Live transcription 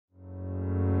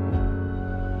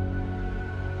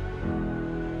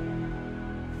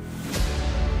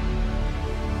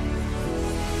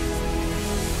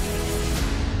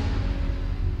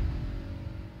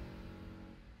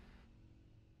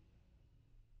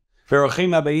Baruchim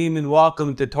Abayim and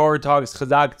welcome to Torah Talks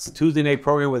Chazaq. It's Tuesday night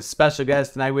program with special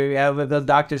guest tonight. We have with us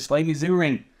Dr. Shloimie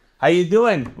Zimmerman. How you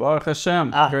doing? Baruch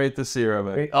Hashem. Great to see you,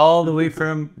 Rabbi. All the way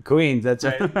from Queens. That's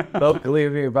right. Locally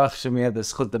over here, Baruch Hashem, we have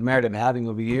the merit of having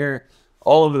over here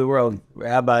all over the world,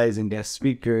 rabbis and guest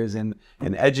speakers and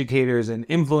educators and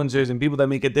influencers and people that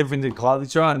make a difference in Klal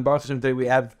Yisrael. And Baruch Hashem, today we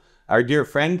have our dear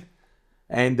friend.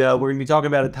 And we're going to be talking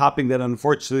about a topic that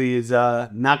unfortunately is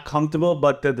not comfortable,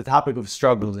 but the topic of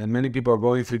struggles. And many people are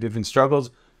going through different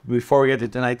struggles. Before we get to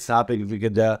tonight's topic, if you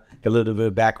could get a little bit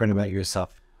of background about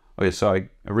yourself. Okay, so I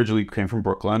originally came from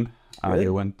Brooklyn. Really? I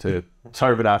went to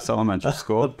Torah Elementary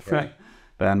School. Right.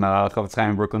 Then Chafetz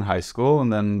Chaim Brooklyn High School.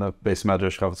 And then the base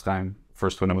medrash Chafetz Chaim,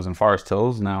 first when it was in Forest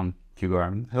Hills, now in Kew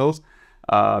Garden Hills.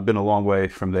 Been a long way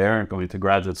from there, going to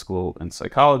graduate school in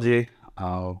psychology,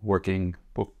 working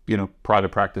private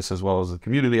practice as well as the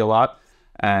community a lot.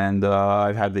 And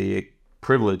I've had the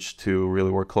privilege to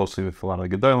really work closely with a lot of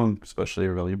the Gedolim, especially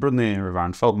Rabbi Brudny and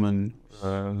Rav Feldman,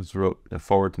 who's wrote a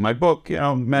forward to my book,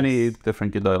 many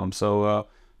different Gedolim. So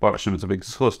Baruch Hashem, it's a big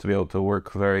zchus to be able to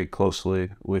work very closely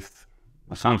with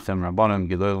Masanchem, Rabbanim,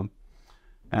 Gedolim.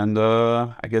 And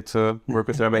I get to work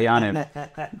with Rabbi Yanim.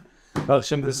 Baruch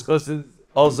Hashem, this is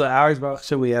also ours. Baruch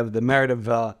Hashem, we have the merit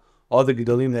of all the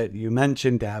Gedolim that you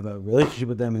mentioned, to have a relationship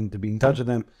with them and to be in touch with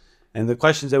them. And the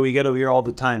questions that we get over here all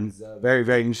the time is very,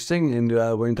 very interesting. And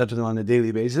we're in touch with them on a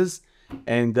daily basis.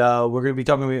 And we're going to be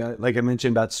talking, like I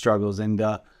mentioned, about struggles. And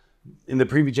in the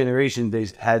previous generation, they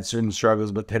had certain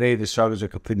struggles, but today the struggles are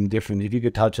completely different. If you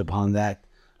could touch upon that,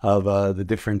 of the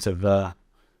difference of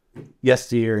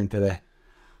yesteryear and today.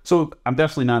 So I'm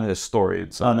definitely not a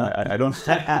historian. So no. I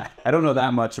don't know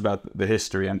that much about the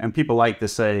history. And people like to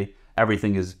say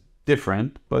everything is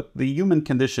different, but the human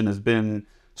condition has been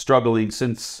struggling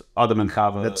since Adam and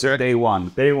Chava. That's right. Day one.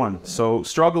 Day one. So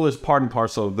struggle is part and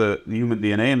parcel of the human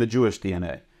DNA and the Jewish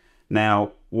DNA.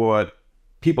 Now, what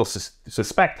people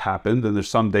suspect happened, and there's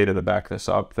some data to back this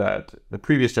up, that the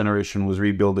previous generation was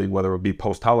rebuilding, whether it would be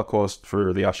post-Holocaust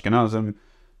for the Ashkenazim,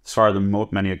 as far as the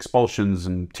many expulsions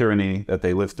and tyranny that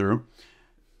they lived through,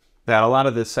 that a lot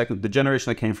of the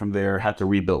generation that came from there had to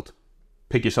rebuild.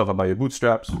 Pick yourself up by your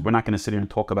bootstraps. We're not going to sit here and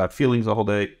talk about feelings the whole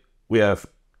day. We have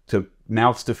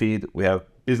mouths to feed. We have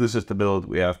businesses to build.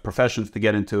 We have professions to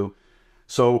get into.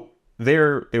 So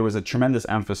there was a tremendous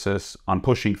emphasis on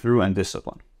pushing through and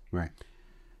discipline. Right.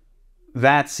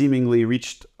 That seemingly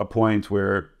reached a point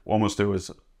where almost there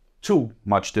was too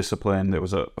much discipline. There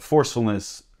was a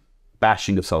forcefulness,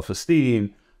 bashing of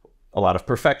self-esteem, a lot of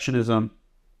perfectionism,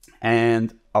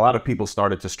 and a lot of people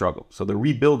started to struggle. So the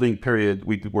rebuilding period,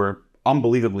 we were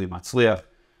unbelievably matzliach.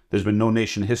 There's been no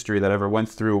nation in history that ever went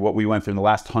through what we went through in the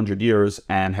last 100 years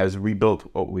and has rebuilt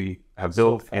what we have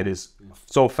built. It is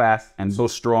so fast and so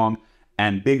strong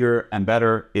and bigger and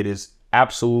better. It is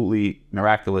absolutely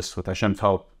miraculous with Hashem's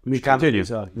help. Continues.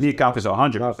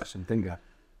 100%.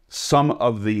 Some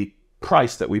of the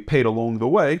price that we paid along the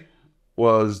way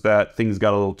was that things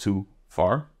got a little too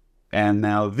far. And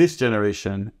now this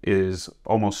generation is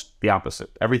almost the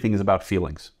opposite. Everything is about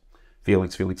feelings.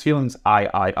 Feelings,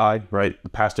 I, right? The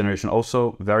past generation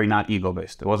also very not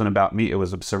ego-based. It wasn't about me. It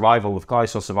was a survival of Klal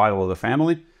Yisrael, survival of the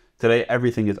family. Today,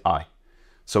 everything is I.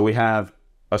 So we have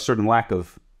a certain lack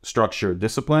of structure,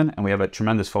 discipline, and we have a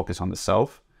tremendous focus on the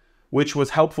self, which was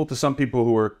helpful to some people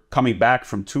who were coming back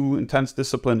from too intense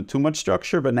discipline and too much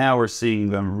structure, but now we're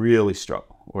seeing them really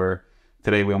struggle. Where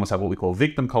today we almost have what we call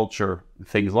victim culture,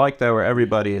 things like that, where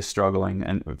everybody is struggling,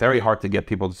 and very hard to get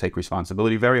people to take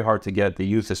responsibility, very hard to get the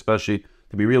youth especially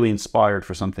to be really inspired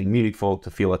for something meaningful, to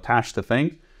feel attached to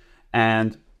things.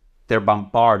 And they're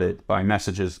bombarded by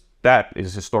messages that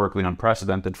is historically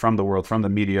unprecedented from the world, from the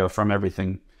media, from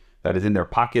everything that is in their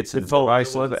pockets, and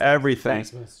devices, everything,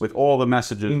 with all the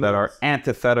messages that are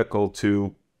antithetical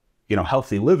to,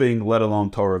 healthy living, let alone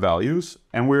Torah values.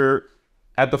 And we're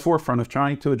at the forefront of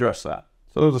trying to address that.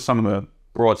 So those are some of the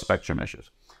broad spectrum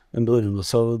issues. Unbelievable.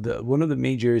 So one of the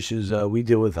major issues we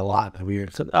deal with a lot here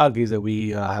is that we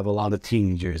have a lot of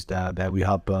teenagers that we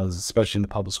help, especially in the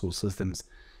public school systems.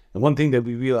 And one thing that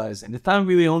we realize, and it's not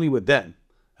really only with them,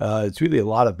 it's really a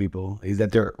lot of people, is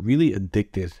that they're really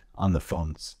addicted on the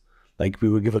phones. Like we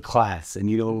would give a class, and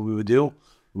what we would do?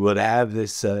 We would have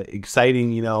this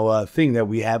exciting, thing that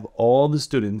we have all the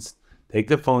students take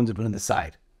their phones and put on the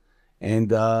side.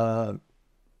 And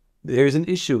there's an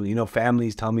issue,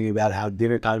 families tell me about how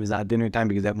dinner time is not dinner time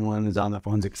because everyone is on their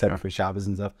phones except for Shabbos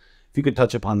and stuff. If you could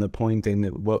touch upon the point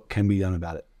and what can be done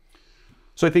about it.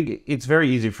 So I think it's very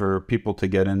easy for people to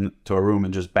get into a room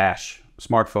and just bash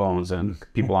smartphones and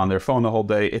people on their phone the whole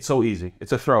day. It's so easy.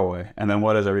 It's a throwaway. And then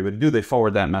what does everybody do? They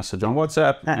forward that message on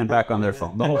WhatsApp and back on their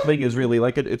phone. The whole thing is really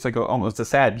like it's like almost a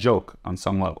sad joke on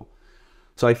some level.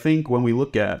 So I think when we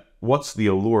look at what's the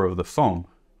allure of the phone,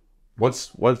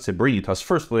 what's it bringing to us?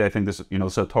 Firstly, I think this,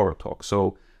 it's a Torah talk.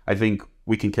 So I think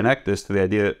we can connect this to the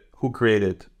idea who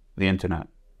created the internet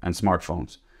and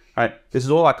smartphones. All right, this is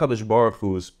all HaKadosh Baruch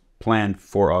Hu's plan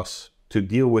for us to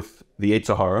deal with the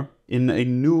Yetzer Hara in a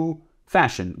new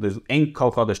fashion. There's Ein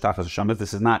Kol Chodesh Tachas Hashemes.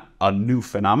 This is not a new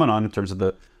phenomenon in terms of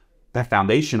the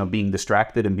foundation of being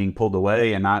distracted and being pulled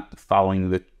away and not following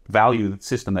the value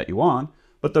system that you want.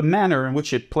 But the manner in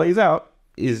which it plays out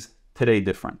is today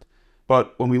different.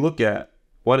 But when we look at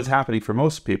what is happening for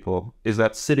most people is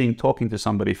that sitting, talking to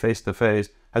somebody face to face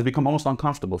has become almost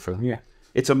uncomfortable for them. Yeah.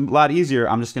 It's a lot easier.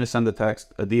 I'm just going to send a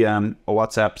text, a DM, a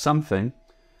WhatsApp, something.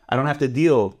 I don't have to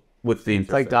deal with the interface.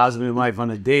 It's like the husband and wife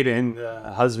on a date, and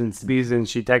the husband speaks and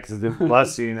she texts him,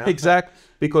 bless you, Exactly.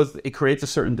 Because it creates a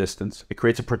certain distance. It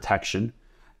creates a protection.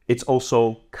 It's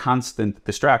also constant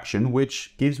distraction,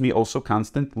 which gives me also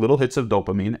constant little hits of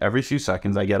dopamine. Every few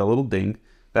seconds, I get a little ding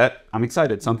that I'm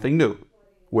excited, something new.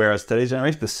 Whereas today's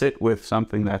generation, to sit with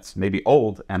something that's maybe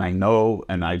old and I know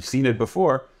and I've seen it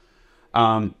before,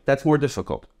 that's more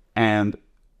difficult. And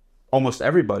almost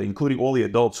everybody, including all the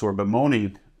adults who are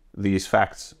bemoaning these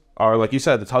facts, are, like you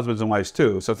said, it's husbands and wives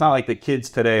too. So it's not like the kids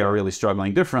today are really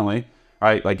struggling differently,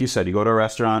 right? Like you said, you go to a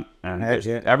restaurant and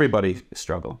everybody is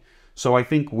struggling. So I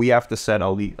think we have to set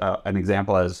an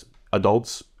example as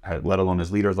adults, let alone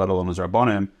as leaders, let alone as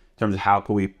Rabbanim, in terms of how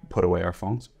can we put away our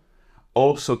phones.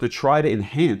 Also to try to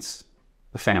enhance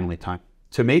the family time,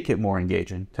 to make it more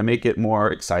engaging, to make it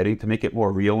more exciting, to make it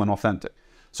more real and authentic.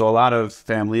 So a lot of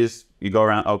families, you go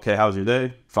around, okay, how's your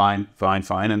day? Fine, fine,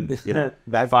 fine. And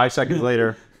that 5 seconds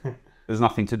later, there's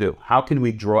nothing to do. How can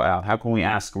we draw out? How can we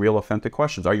ask real authentic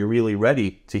questions? Are you really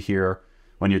ready to hear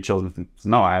when your children think,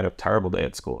 no, I had a terrible day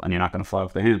at school, and you're not going to fly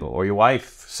off the handle? Or your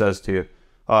wife says to you,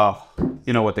 oh,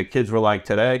 you know what the kids were like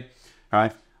today,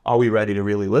 right? Are we ready to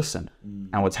really listen?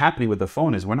 And what's happening with the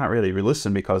phone is we're not ready to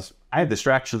listen because I have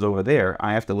distractions over there.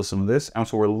 I have to listen to this. And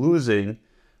so we're losing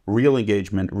real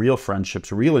engagement, real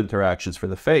friendships, real interactions for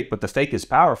the fake. But the fake is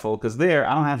powerful because there,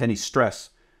 I don't have any stress.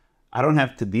 I don't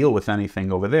have to deal with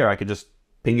anything over there. I could just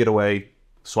ping it away,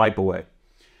 swipe away.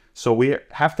 So we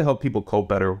have to help people cope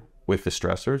better with the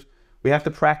stressors. We have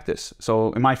to practice.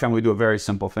 So in my family, we do a very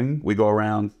simple thing. We go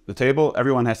around the table.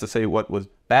 Everyone has to say what was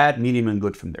bad, medium, and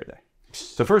good from their day.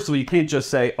 So first of all, you can't just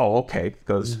say, oh, okay,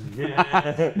 because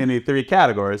you need 3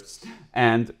 categories.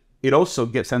 And it also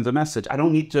sends a message. I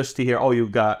don't need just to hear, oh, you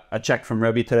got a check from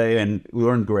Rebbe today and we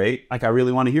learned great. Like, I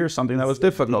really want to hear something that was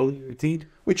difficult.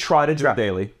 We try to do it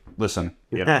daily. Listen,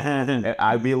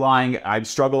 I'd be lying. I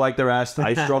struggle like the rest.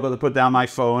 I struggle to put down my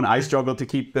phone. I struggle to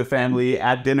keep the family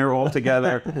at dinner all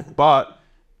together. But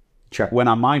when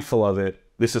I'm mindful of it,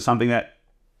 this is something that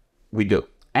we do.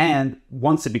 And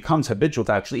once it becomes habitual, it's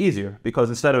actually easier because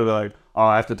instead of like, oh,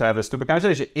 I have to have a stupid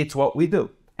conversation, it's what we do.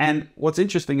 And what's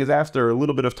interesting is after a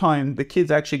little bit of time, the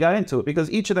kids actually got into it because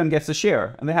each of them gets a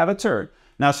share and they have a turn.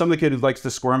 Now, some of the kids likes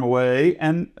to squirm away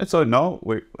and it's like, no,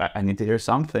 I need to hear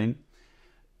something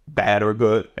bad or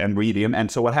good and medium.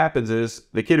 And so what happens is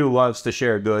the kid who loves to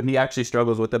share good, he actually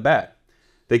struggles with the bad.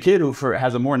 The kid who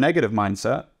has a more negative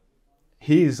mindset,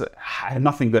 he's had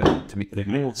nothing good to me.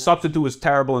 The substitute was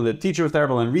terrible and the teacher was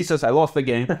terrible and recess, I lost the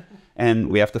game. And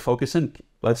we have to focus in.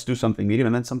 Let's do something medium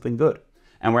and then something good.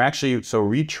 And we're actually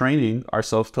retraining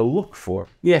ourselves to look for.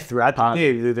 Yeah, throughout the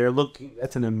day, they're looking.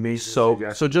 That's an amazing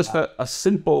suggestion. So just a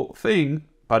simple thing,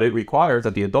 but it requires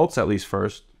that the adults at least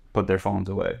first put their phones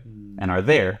away and are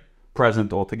there,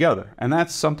 present all together. And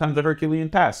that's sometimes a Herculean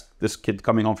task. This kid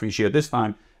coming home from Yeshiva this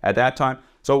time, at that time.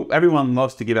 So everyone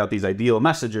loves to give out these ideal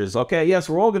messages. Okay, yes,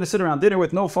 we're all going to sit around dinner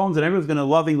with no phones and everyone's going to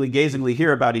lovingly, gazingly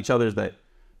hear about each other's day.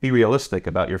 Be realistic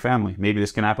about your family. Maybe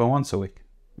this can happen once a week,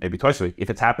 maybe twice a week. If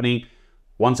it's happening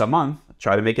once a month,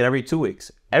 try to make it every 2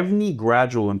 weeks. Every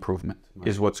gradual improvement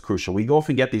is what's crucial. We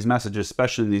often get these messages,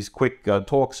 especially these quick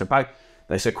talks.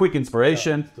 They say quick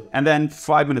inspiration, and then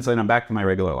 5 minutes later, I'm back to my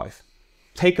regular life.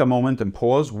 Take a moment and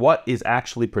pause. What is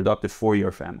actually productive for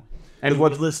your family? And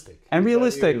realistic. And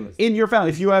realistic in your family.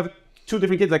 If you have 2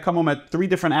 different kids that come home at 3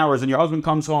 different hours and your husband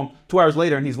comes home 2 hours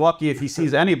later and he's lucky if he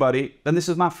sees anybody, then this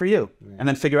is not for you. Yeah. And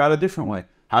then figure out a different way.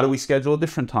 How do we schedule a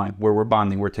different time where we're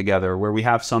bonding, we're together, where we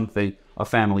have something, a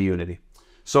family unity?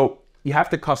 So you have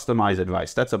to customize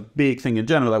advice. That's a big thing in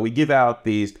general, that we give out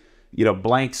these,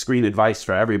 blank screen advice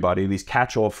for everybody, these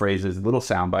catch-all phrases, little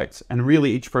sound bites. And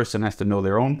really each person has to know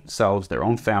their own selves, their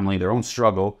own family, their own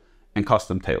struggle, and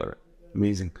custom tailor it.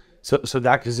 Amazing. So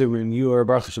Dr. Zimmerman, you are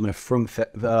Baruch Hashem, a from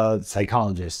the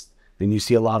psychologist, and you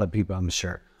see a lot of people, I'm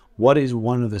sure. What is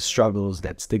one of the struggles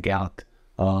that stick out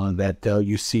that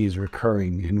you see is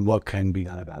recurring, and what can be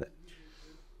done about it?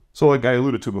 So like I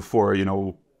alluded to before,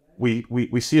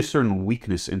 we see a certain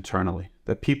weakness internally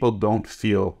that people don't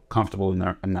feel comfortable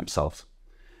in themselves.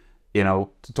 To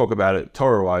talk about it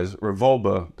Torah-wise,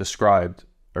 Revolba described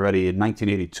already in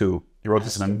 1982, he wrote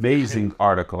this an amazing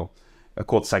article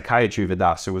called Psychiatry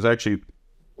Vidas. It was actually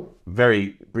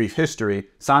very brief history.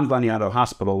 San Laniado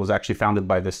Hospital was actually founded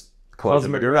by this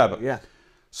Rebbe. Yeah.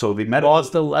 So the medical...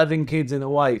 Lost 11 kids and a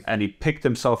wife. And he picked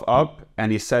himself up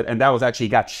and he said, and that was actually, he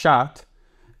got shot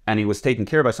and he was taken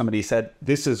care of by somebody. He said,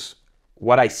 this is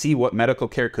what I see what medical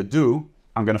care could do.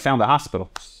 I'm going to found a hospital.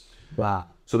 Wow.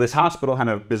 So this hospital had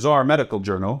a bizarre medical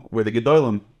journal where the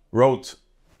Gedolim wrote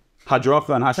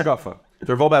Hadracha and Hashkafa.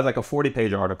 So Revolba has like a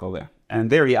 40-page article there. And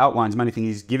there he outlines many things.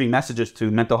 He's giving messages to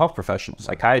mental health professionals,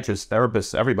 psychiatrists,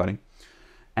 therapists, everybody.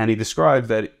 And he described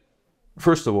that,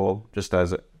 first of all, just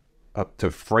as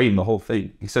to frame the whole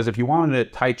thing, he says if you wanted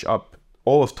to touch up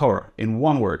all of Torah in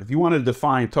one word, if you wanted to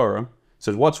define Torah, he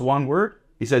says, what's one word?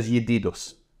 He says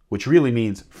yedidus, which really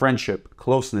means friendship,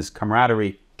 closeness,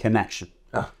 camaraderie, connection.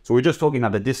 So we're just talking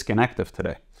about the disconnect of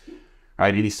today.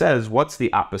 Right? And he says, what's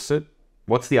the opposite?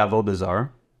 What's the avodah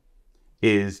zarah?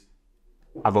 Is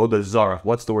avodah zarah.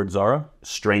 What's the word zarah?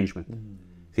 Estrangement.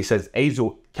 He says,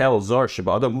 Ezu kel zar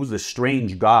sheba'adam, who's the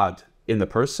strange God in the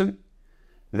person?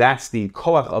 That's the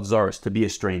koach of zaras, to be a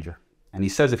stranger. And he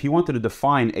says if he wanted to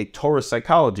define a Torah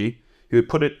psychology, he would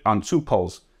put it on two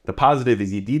poles. The positive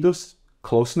is yedidus,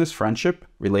 closeness, friendship,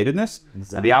 relatedness,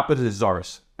 and the opposite is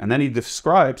zaras. And then he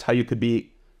describes how you could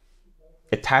be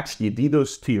attached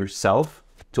yedidus to yourself,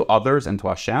 to others, and to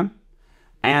Hashem.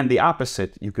 And the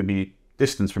opposite, you could be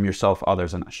distance from yourself,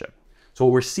 others, and Hashem. So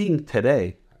what we're seeing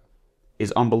today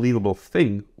is unbelievable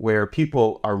thing where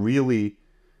people are really,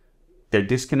 they're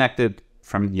disconnected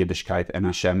from Yiddishkeit and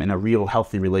Hashem in a real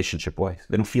healthy relationship way.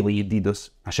 They don't feel a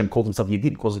Yedidus. Hashem calls himself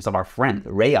Yedid, calls himself our friend,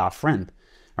 Re'ah, our friend.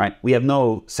 Right? We have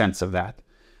no sense of that.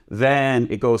 Then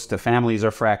it goes to families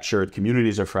are fractured,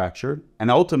 communities are fractured, and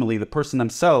ultimately the person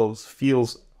themselves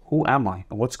feels, who am I?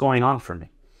 And what's going on for me?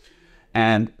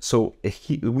 And so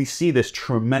we see this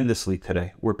tremendously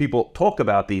today, where people talk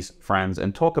about these friends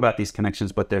and talk about these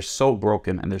connections, but they're so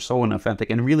broken and they're so inauthentic.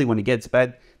 And really, when it gets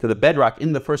back to the bedrock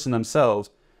in the person themselves,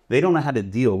 they don't know how to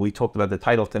deal. We talked about the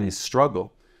title of today's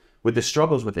struggle, with the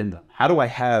struggles within them. How do I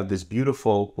have this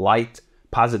beautiful light,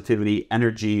 positivity,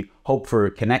 energy, hope for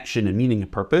connection and meaning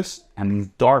and purpose, and these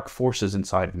dark forces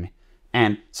inside of me?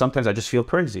 And sometimes I just feel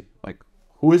crazy. Like,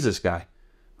 who is this guy?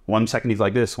 1 second he's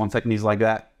like this, 1 second he's like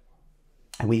that.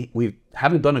 And we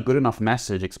haven't done a good enough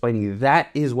message explaining that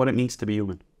is what it means to be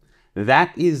human.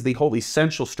 That is the whole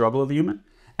essential struggle of the human.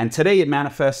 And today it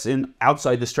manifests in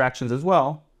outside distractions as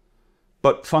well.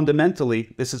 But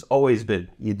fundamentally, this has always been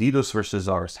Yedidus versus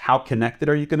Zaras. How connected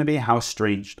are you going to be? How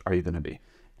estranged are you going to be?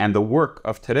 And the work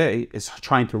of today is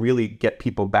trying to really get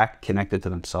people back connected to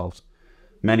themselves.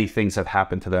 Many things have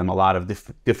happened to them, a lot of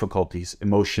difficulties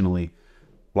emotionally,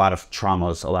 a lot of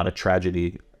traumas, a lot of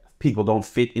tragedy. People don't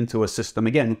fit into a system.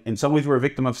 Again, in some ways, we're a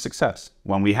victim of success.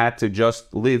 When we had to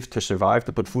just live to survive,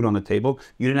 to put food on the table,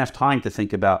 you didn't have time to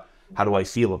think about, how do I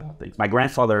feel about things? My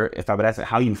grandfather, if I would ask him,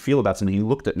 how you feel about something, he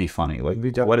looked at me funny. Like,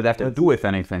 what did that have to do with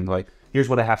anything? Like, here's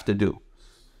what I have to do,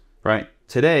 right?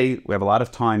 Today, we have a lot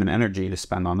of time and energy to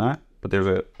spend on that, but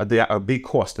there's a big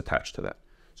cost attached to that.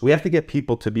 So we have to get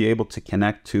people to be able to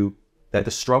connect to that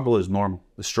the struggle is normal.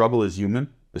 The struggle is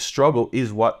human. The struggle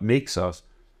is what makes us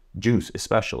Jews,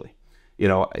 especially.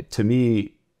 To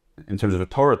me, in terms of a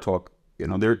Torah talk,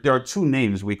 there are two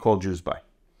names we call Jews by.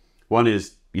 One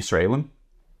is Yisraelim,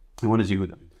 and one is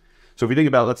Yehudim. So if you think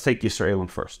about, let's take Yisraelim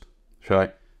first,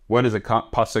 right? What does a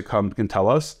pasuk can tell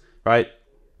us, right?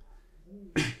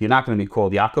 You're not going to be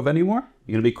called Yaakov anymore.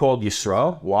 You're going to be called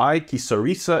Yisrael. Why? Ki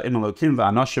sarisa im Elokim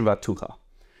va'anashim va'tucha.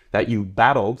 That you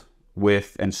battled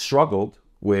with and struggled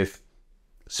with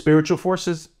spiritual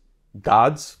forces,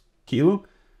 gods, kilu,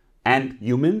 and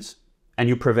humans, and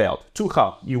you prevailed.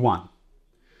 Tucha, you won.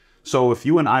 So if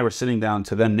you and I were sitting down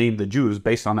to then name the Jews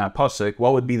based on that pasuk,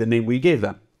 what would be the name we gave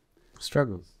them?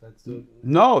 Struggles.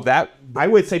 No, that I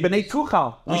would say B'nai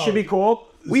Tuchal. We should be called.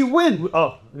 We win.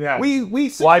 Oh, yeah. We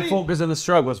Why focus on the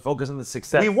struggles? Focus on the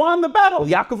success. We won the battle.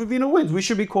 Yaakov Avinu wins. We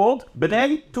should be called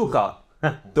B'nai Tuchal.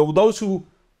 Those who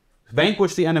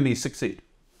vanquish the enemy succeed.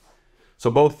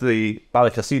 So both the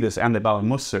Baalei Chasidus and the Baalei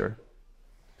Musar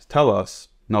tell us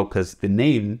no, because the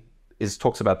name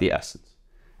talks about the essence,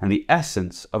 and the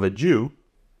essence of a Jew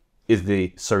is the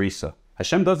sarisa.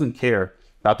 Hashem doesn't care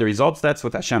about the results. That's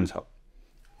with Hashem's help.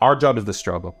 Our job is the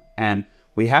struggle. And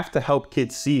we have to help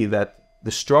kids see that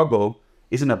the struggle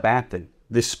isn't a bad thing.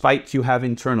 This fight you have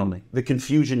internally, the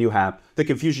confusion you have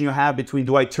between,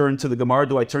 do I turn to the Gemara,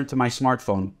 do I turn to my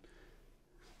smartphone?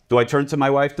 Do I turn to my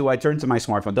wife, do I turn to my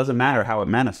smartphone? Doesn't matter how it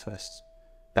manifests.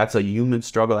 That's a human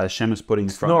struggle that Hashem is putting in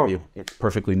front of you. It's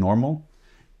perfectly normal.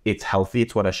 It's healthy.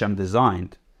 It's what Hashem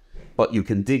designed. But you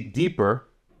can dig deeper,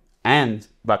 and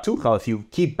Batuchal, if you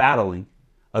keep battling,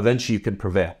 eventually you can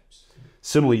prevail.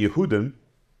 Similarly, Yehudim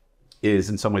is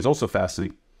in some ways also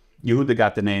fascinating. Yehuda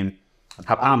got the name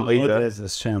Hapam Oida. Is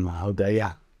Hashem,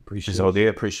 Hodaya, appreciation. Hodaya,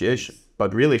 appreciation.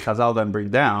 But really, Chazal then bring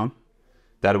down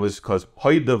that it was because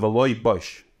Hoida Veloy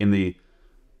Bush in the,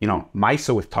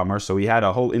 Maisa with Tamar. So he had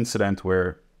a whole incident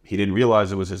where he didn't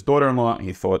realize it was his daughter-in-law.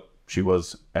 He thought she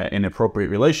was an inappropriate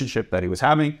relationship that he was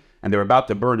having, and they were about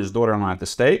to burn his daughter-in-law at the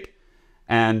stake.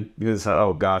 And he was,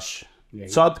 oh gosh,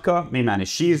 Tzadka, Mimani,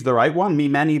 she's the right one.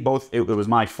 Mimani, both, it was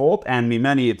my fault, and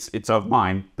Mimani, it's of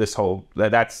mine. That's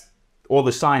all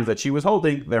the signs that she was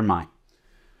holding, they're mine.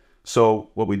 So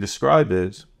what we describe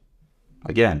is,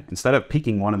 again, instead of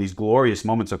picking one of these glorious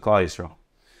moments of Klal Yisrael,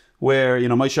 where,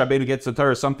 Moshe Rabbeinu gets the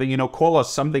Torah, something, call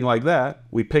us something like that,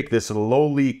 we pick this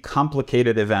lowly,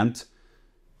 complicated event,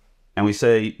 and we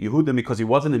say Yehudim because he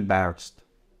wasn't embarrassed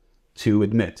to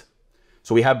admit.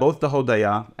 So we have both the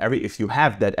Hodaya, if you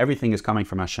have that, everything is coming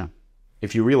from Hashem.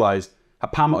 If you realize,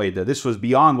 Hapam Oida, this was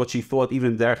beyond what she thought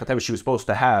even Derech HaTeva she was supposed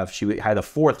to have. She had a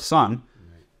fourth son.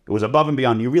 It was above and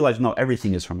beyond. You realize, no,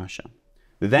 everything is from Hashem.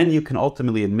 Then you can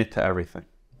ultimately admit to everything.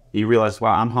 You realize,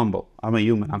 wow, I'm humble. I'm a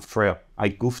human. I'm frail. I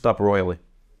goofed up royally.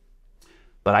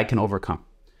 But I can overcome.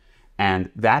 And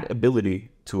that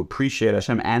ability to appreciate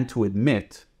Hashem and to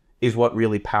admit is what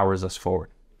really powers us forward.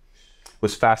 It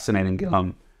was fascinating.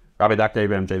 Rabbi Dr.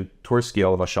 Abraham J. Tursky,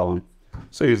 Olav Shalom.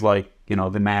 So he was like,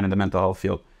 the man in the mental health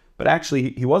field. But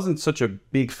actually, he wasn't such a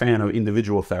big fan of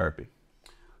individual therapy.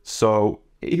 So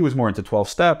he was more into 12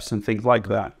 steps and things like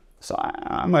that. So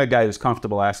I'm a guy who's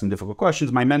comfortable asking difficult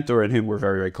questions. My mentor and him were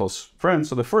very, very close friends.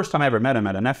 So the first time I ever met him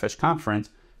at a Nefesh conference,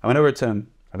 I went over to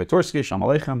him, Rabbi Tursky, Shalom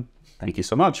Aleichem, thank you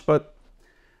so much. But,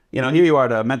 here you are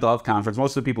at a mental health conference.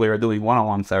 Most of the people here are doing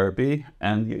one-on-one therapy,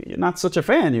 and you're not such a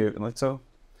fan. You're like, so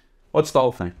what's the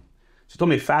whole thing? So he told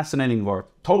me a fascinating word,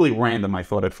 totally random, I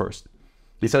thought at first.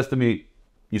 He says to me,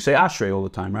 you say Ashrei all the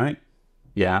time, right?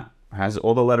 Yeah. Has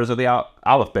all the letters of the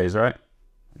Aleph Beis, right?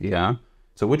 Yeah.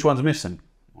 So which one's missing?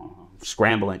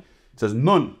 Scrambling. It says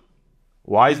Nun.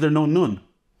 Why is there no Nun?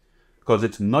 Because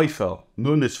it's Neufel.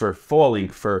 Nun is for falling,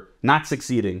 for not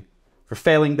succeeding, for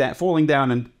falling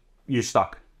down and you're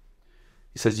stuck.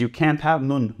 He says you can't have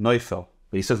Nun, Neufel.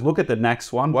 But he says look at the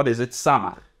next one. What is it?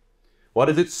 Samach. What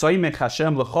is it? Soymech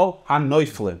Hashem l'chol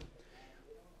ha-neuflim.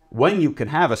 When you can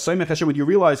have a Soymech Hashem, when you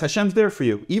realize Hashem's there for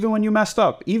you, even when you messed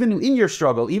up, even in your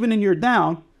struggle, even in your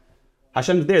down,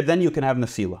 Hashem's there, then you can have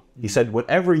Nefila. He said,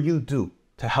 whatever you do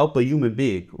to help a human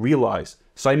being realize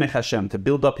Soymech Hashem, to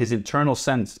build up his internal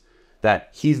sense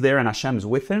that he's there and Hashem's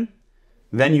with him,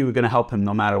 then you're going to help him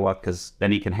no matter what, because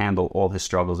then he can handle all his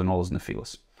struggles and all his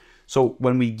Nefilas. So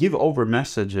when we give over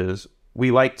messages,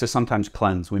 we like to sometimes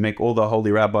cleanse. We make all the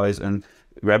holy rabbis and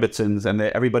rebbitzins, and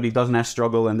everybody doesn't have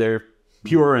struggle, and they're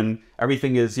pure, and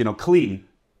everything is, clean.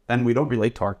 Then we don't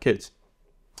relate to our kids,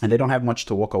 and they don't have much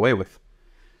to walk away with.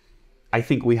 I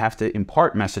think we have to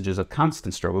impart messages of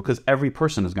constant struggle, because every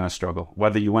person is going to struggle,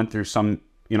 whether you went through some,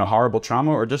 horrible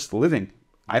trauma or just living.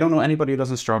 I don't know anybody who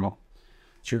doesn't struggle.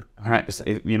 Sure. All right.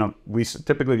 We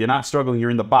typically, if you're not struggling, you're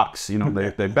in the box.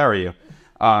 They bury you.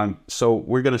 So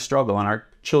we're going to struggle, and our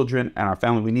children and our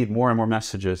family, we need more and more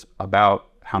messages about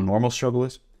how normal struggle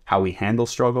is, how we handle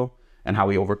struggle, and how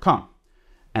we overcome.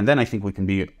 And then I think we can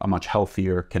be a much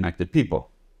healthier, connected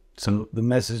people. So the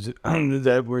message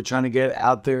that we're trying to get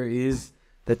out there is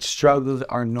that struggles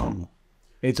are normal.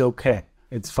 It's okay.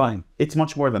 It's fine. It's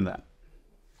much more than that.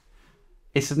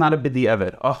 It's not a bidi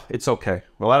evet. Oh, it's okay.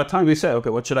 Well, a lot of times we say, okay,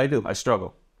 what should I do? I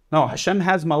struggle. No, Hashem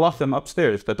has malachim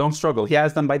upstairs that don't struggle. He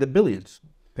has them by the billions.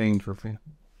 Paying for free.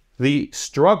 The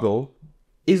struggle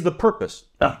is the purpose.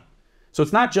 So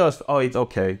it's not just, oh, it's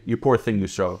okay, you poor thing, you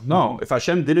struggle. No, if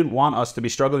Hashem didn't want us to be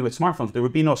struggling with smartphones, there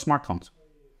would be no smartphones.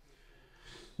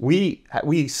 We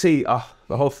see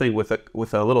the whole thing with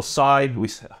a little side. We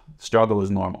say, struggle is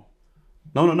normal.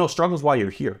 No, struggle is why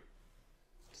you're here.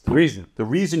 It's the reason. The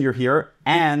reason you're here.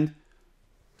 And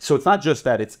so it's not just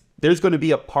that. There's going to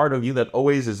be a part of you that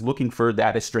always is looking for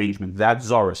that estrangement, that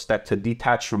zorus, that to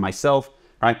detach from myself.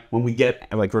 Right? When we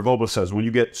get, like Revolba says, when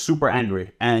you get super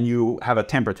angry and you have a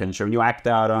temper tantrum and you act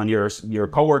out on your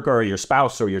coworker or your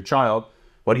spouse or your child,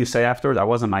 what do you say afterwards? I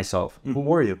wasn't myself. Who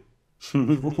were you?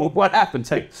 What happened?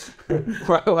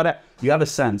 You have a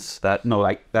sense that, no,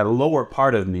 like that lower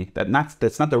part of me,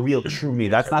 that's not the real true me.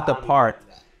 That's not the part.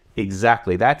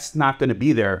 Exactly. That's not going to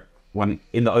be there when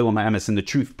in the Olam HaEmes, in the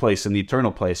truth place, in the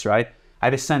eternal place, right? I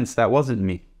had a sense that wasn't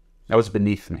me. That was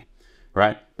beneath me,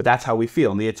 right? But that's how we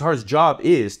feel. And the Yitzhar's job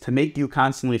is to make you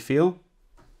constantly feel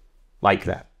like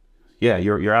that. Yeah,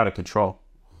 you're out of control.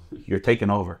 You're taking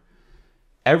over.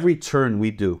 Every turn we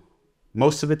do,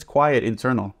 most of it's quiet,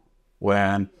 internal.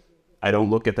 When I don't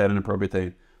look at that inappropriate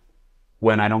thing,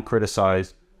 when I don't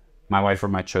criticize my wife or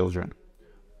my children,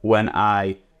 when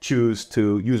I choose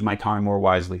to use my time more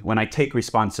wisely, when I take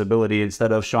responsibility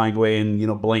instead of shying away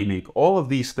and, blaming. All of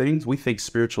these things, we think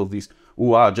spiritual,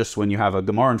 just when you have a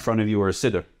Gemara in front of you or a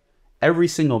Siddur. Every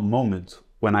single moment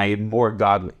when I am more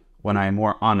godly, when I am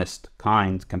more honest,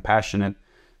 kind, compassionate,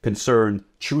 concerned,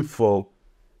 truthful,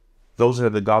 those are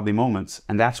the godly moments,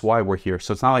 and that's why we're here.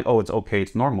 So it's not like, oh, it's okay,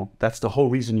 it's normal. That's the whole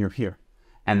reason you're here.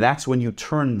 And that's when you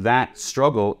turn that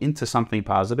struggle into something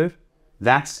positive,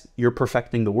 you're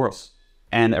perfecting the world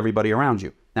and everybody around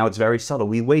you. Now, it's very subtle.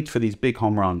 We wait for these big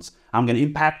home runs. I'm going to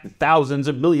impact thousands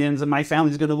of millions, and my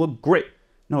family's going to look great.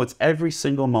 No, it's every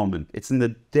single moment. It's in the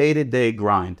day-to-day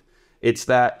grind. It's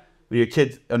that when your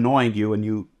kid's annoying you and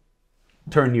you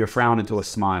turn your frown into a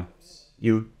smile.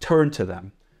 You turn to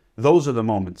them. Those are the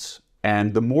moments.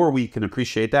 And the more we can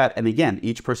appreciate that, and again,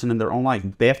 each person in their own life,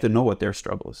 they have to know what their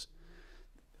struggle is.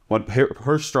 What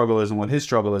her struggle is and what his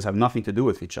struggle is have nothing to do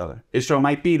with each other. His struggle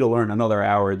might be to learn another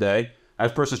hour a day.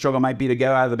 That person's struggle might be to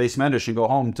get out of the base medrash and go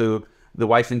home to the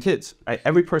wife and kids.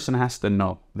 Every person has to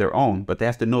know their own, but they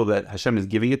have to know that Hashem is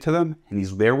giving it to them and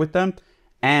He's there with them.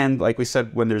 And like we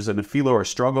said, when there's a nefila or a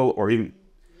struggle, or even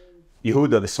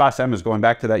Yehuda, the Sfas Em is going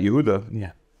back to that Yehuda.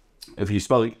 Yeah. If you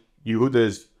spell it,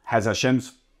 Yehuda has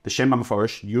Hashem's, the Shem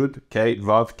HaMeforish, Yud, K,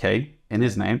 Vav, K, in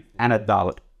his name, and a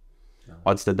Dalet.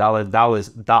 What's the Dalet? Dal is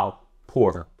Dal,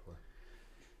 poor.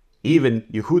 Even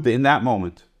Yehuda in that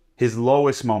moment, his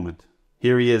lowest moment,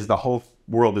 here he is, the whole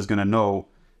world is going to know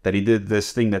that he did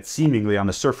this thing that seemingly on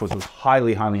the surface was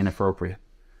highly, highly inappropriate.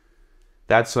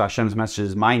 That's Hashem's message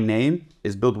is, my name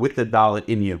is built with the Dalet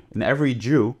in you. And every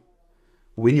Jew,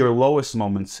 in your lowest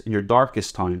moments, in your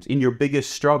darkest times, in your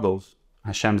biggest struggles,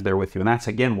 Hashem's there with you. And that's,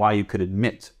 again, why you could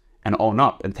admit and own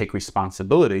up and take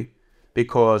responsibility,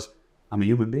 because I'm a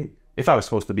human being. If I was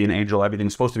supposed to be an angel,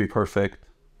 everything's supposed to be perfect,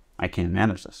 I can't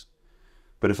manage this.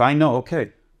 But if I know,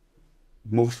 okay,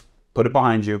 move, put it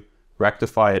behind you,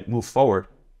 rectify it, move forward,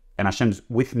 and Hashem's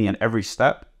with me in every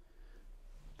step,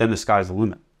 then the sky's the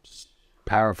limit.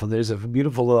 Powerful. There's a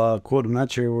beautiful quote. I'm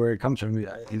not sure where it comes from.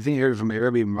 I think you heard it from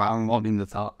Rabbi Malcolm the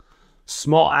thought.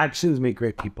 Small actions make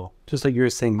great people. Just like you were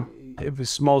saying, if it's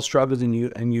small struggles and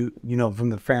you from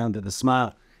the frown to the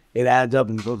smile, it adds up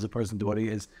and builds a person to what he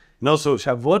is. And also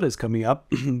Shavuot is coming up.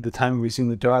 The time we sing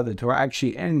the Torah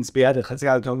actually ends.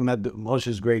 Chazaq talking about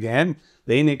Moshe's great hand.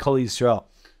 The Einei Kol Yisrael.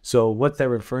 So what's that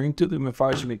referring to? The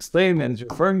Mefarshim explain, and it's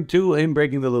referring to him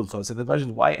breaking the luchos. And the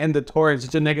question is, why end the Torah in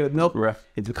such a negative note? Right.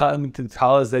 It's coming to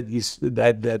tell us that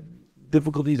that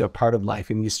difficulties are part of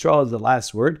life, and Yisrael is the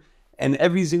last word. And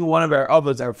every single one of our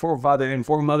avos, our forefather and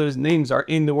foremothers' names are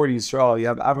in the word Yisrael. You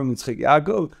have Avram, Yitzchak,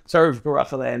 Yaakov, Sarah,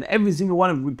 Rachel, and every single one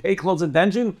of them, we pay close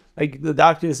attention. Like the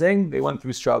doctor is saying, they went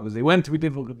through struggles, they went through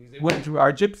difficulties, they went through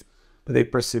hardships, but they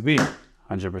persevered.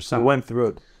 100%. They went through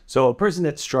it. So a person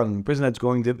that's struggling, a person that's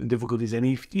going through difficulties, and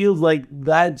he feels like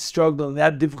that struggle and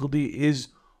that difficulty is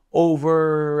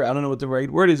over, I don't know what the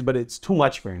right word is, but it's too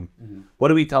much for him. Mm-hmm. What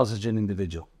do we tell such an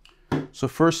individual? So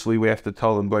firstly, we have to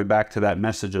tell them, going back to that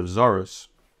message of Zorus,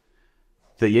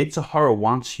 the Yetzer Hara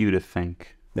wants you to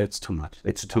think, that's too much.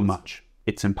 It's too much.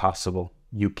 It's impossible.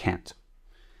 You can't.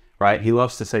 Right? He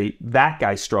loves to say, that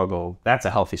guy struggled. That's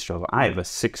a healthy struggle. I have a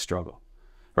sick struggle.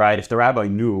 Right? If the rabbi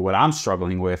knew what I'm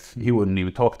struggling with, he wouldn't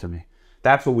even talk to me.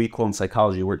 That's what we call in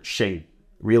psychology word shame.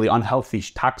 Really unhealthy,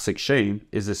 toxic shame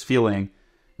is this feeling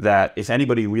that if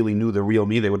anybody really knew the real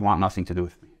me, they would want nothing to do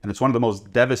with me. And it's one of the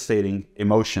most devastating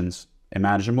emotions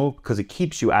imaginable, because it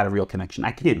keeps you out of real connection.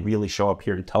 I can't really show up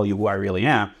here and tell you who I really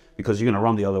am, because you're going to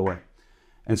run the other way.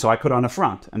 And so I put on a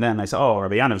front. And then I say, oh,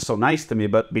 Rabbi Yaniv is so nice to me,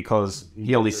 but because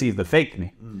he only sees the fake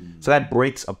me. So that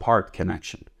breaks apart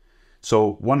connection.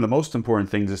 So one of the most important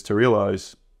things is to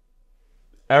realize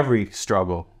every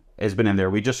struggle has been in there.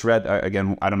 We just read,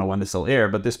 again, I don't know when this will air,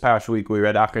 but this past week we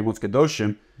read Achrei Mutz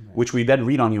Kedoshim, which we then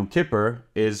read on Yom Kippur,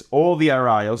 is all the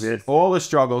arayos, yes, all the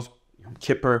struggles, Yom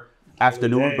Kippur,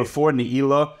 afternoon before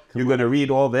Ne'ilah, you're going to read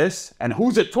all this. And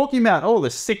who's it talking about? Oh, the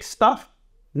sick stuff?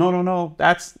 No.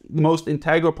 That's the most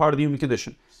integral part of the human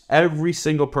condition. Every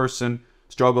single person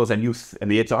struggles, and the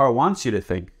Yetzer Hara wants you to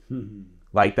think,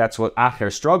 Like that's what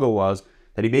acher struggle was,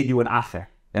 that he made you an acher.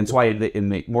 And that's why in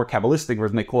the more Kabbalistic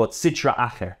version, they call it sitra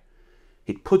acher.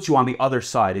 It puts you on the other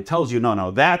side. It tells you,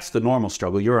 no, that's the normal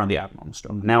struggle. You're on the abnormal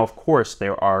struggle. Now, of course,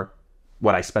 there are,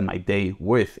 what I spend my day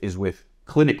with is with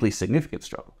clinically significant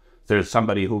struggle. There's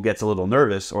somebody who gets a little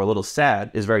nervous or a little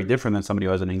sad is very different than somebody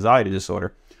who has an anxiety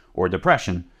disorder or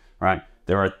depression, right?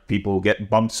 There are people who get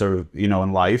bumps or,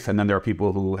 in life, and then there are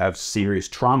people who have serious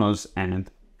traumas and it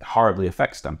horribly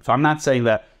affects them. So I'm not saying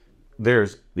that there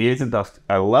isn't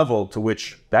a level to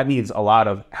which that needs a lot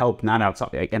of help, not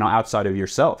outside of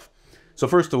yourself. So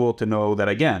first of all, to know that,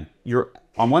 again, you're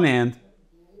on one hand,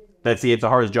 that's the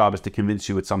hardest job is to convince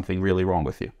you it's something really wrong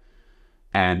with you.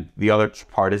 And the other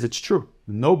part is it's true.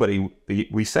 Nobody,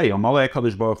 we say, that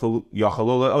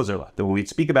when we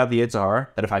speak about the Yetzer Hara,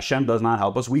 that if Hashem does not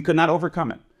help us, we could not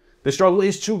overcome it. The struggle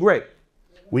is too great.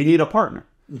 We need a partner.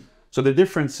 So the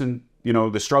difference in,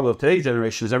 the struggle of today's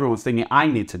generation is everyone's thinking, I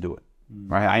need to do it.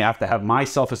 Right? I have to have my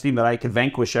self-esteem that I can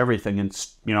vanquish everything and,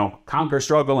 conquer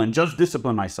struggle and just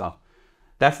discipline myself.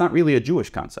 That's not really a Jewish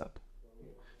concept.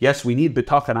 Yes, we need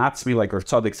bitachon atzmi, like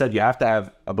Chazaq said, you have to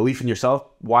have a belief in yourself.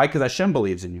 Why? Because Hashem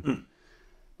believes in you.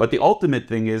 But the ultimate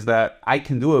thing is that I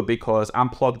can do it because I'm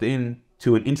plugged in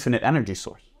to an infinite energy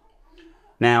source.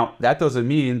 Now, that doesn't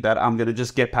mean that I'm going to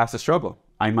just get past the struggle.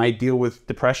 I might deal with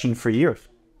depression for years.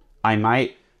 I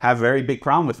might have a very big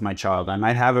problem with my child. I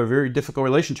might have a very difficult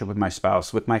relationship with my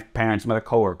spouse, with my parents, with a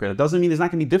coworker. It doesn't mean there's not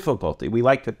going to be difficulty. We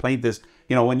like to paint this,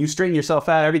 when you straighten yourself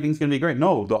out, everything's going to be great.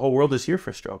 No, the whole world is here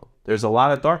for struggle. There's a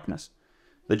lot of darkness.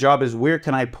 The job is, where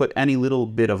can I put any little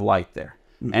bit of light there?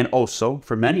 And also,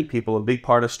 for many people, a big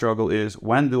part of struggle is,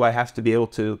 when do I have to be able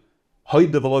to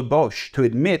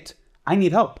admit I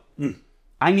need help?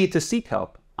 I need to seek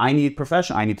help. I need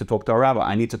profession. I need to talk to a rabbi.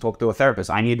 I need to talk to a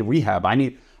therapist. I need rehab. I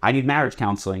need marriage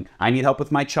counseling. I need help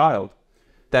with my child.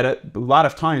 That a lot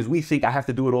of times we think I have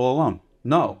to do it all alone.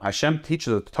 No, Hashem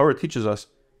teaches us, the Torah teaches us,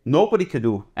 nobody can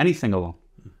do anything alone.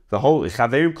 The whole, we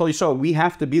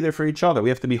have to be there for each other. We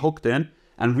have to be hooked in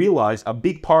and realize a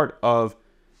big part of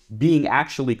being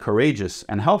actually courageous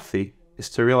and healthy is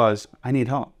to realize I need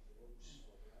help.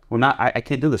 I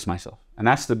can't do this myself. And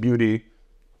that's the beauty.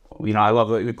 I love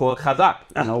what we call it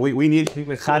Chazaq. We need to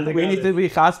be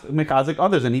Chazaq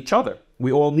others and each other.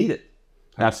 We all need it.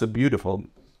 That's the beautiful.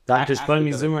 Dr.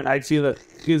 Shloimie Zimmerman, I feel the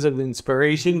cues of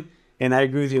inspiration, and I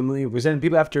agree with you 1,000,000%.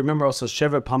 People have to remember also,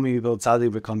 Sheva Pami Vil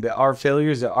Tzadik V'Kam. There are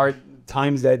failures. There are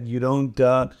times that you don't,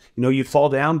 you fall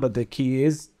down, but the key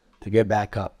is to get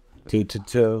back up. To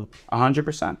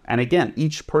 100%. And again,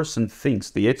 each person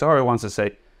thinks, the Yetzer Hara wants to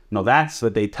say, no, that's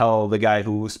what they tell the guy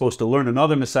who was supposed to learn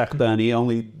another Masechta and he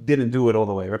only didn't do it all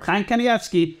the way. Reb Chaim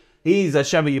Kanievsky, he's a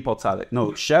Sheva Yipol Tzadik. No,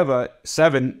 Sheva,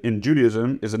 7 in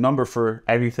Judaism, is a number for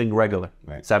everything regular.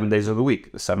 Right. 7 days of the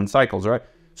week, the 7 cycles, right?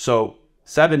 So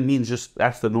 7 means just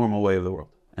that's the normal way of the world.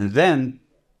 And then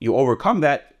you overcome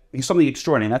that, you're something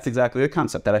extraordinary. And that's exactly the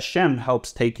concept, that Hashem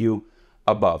helps take you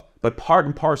above. But part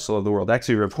and parcel of the world,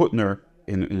 actually Rav Hutner,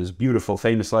 in his beautiful,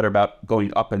 famous letter about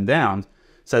going up and down,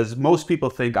 says most people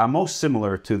think I'm most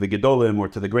similar to the Gedolim or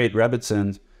to the great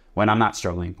Rebbitzins when I'm not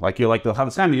struggling. Like you're like the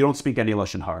Chavisam, you don't speak any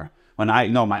Lashon Hara. When I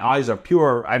know my eyes are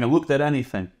pure, I haven't looked at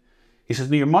anything. He says,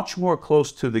 no, you're much more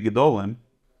close to the Gedolim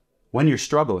when you're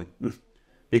struggling.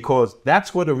 Because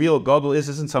that's what a real Gadol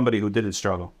isn't somebody who didn't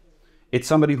struggle. It's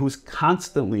somebody who's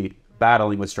constantly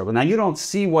battling with struggle. Now you don't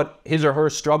see what his or her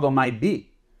struggle might be.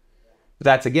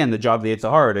 That's, again, the job of the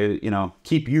Yetzer Hara, to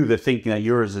keep you to thinking that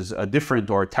yours is a different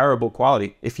or a terrible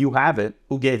quality. If you have it,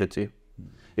 who gave it to you?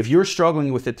 If you're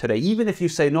struggling with it today, even if you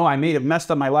say, no, I may have messed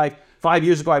up my life. 5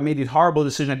 years ago, I made these horrible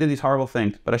decisions. I did these horrible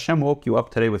things. But Hashem woke you up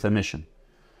today with a mission.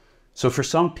 So for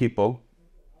some people,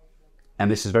 and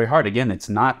this is very hard. Again, it's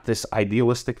not this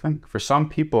idealistic thing. For some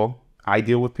people, I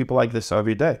deal with people like this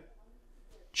every day.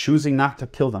 Choosing not to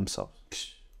kill themselves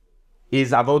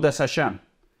is avodas Hashem,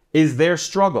 is their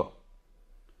struggle.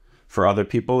 For other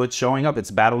people, it's showing up.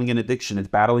 It's battling an addiction. It's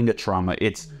battling a trauma.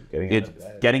 It's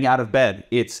getting out of bed.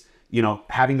 It's,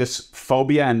 having this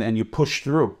phobia and you push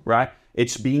through, right?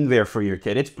 It's being there for your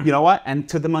kid. It's, and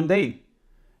to the mundane.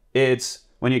 It's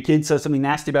when your kid says something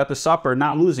nasty about the supper,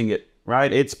 not losing it,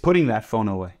 right? It's putting that phone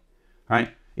away,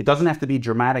 right? It doesn't have to be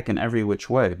dramatic in every which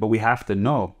way, but we have to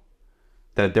know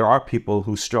that there are people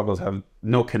whose struggles have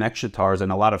no connection to ours,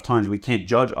 and a lot of times we can't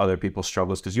judge other people's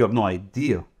struggles because you have no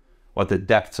idea what the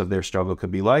depths of their struggle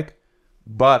could be like,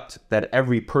 but that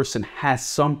every person has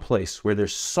some place where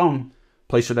there's some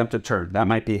place for them to turn. That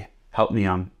might be, help me,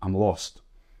 I'm lost.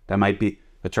 That might be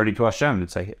turning to Hashem and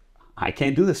say, I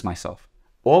can't do this myself.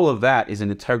 All of that is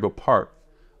an integral part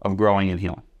of growing and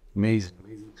healing. Amazing,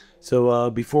 amazing. So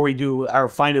before we do our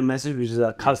final message, which is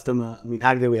a custom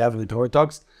minhag that we have in the Torah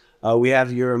Talks, we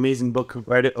have your amazing book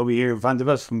right over here in front of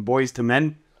us, From Boys to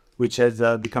Men, which has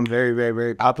become very, very,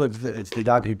 very popular. It's the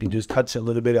doc. You can just touch a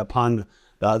little bit upon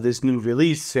this new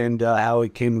release and how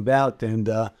it came about. And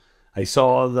I saw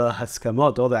all the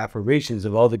haskamot, all the affirmations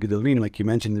of all the gedolim, like you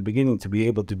mentioned in the beginning, to be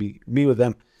able to be with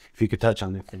them. If you could touch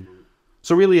on it.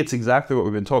 So really, it's exactly what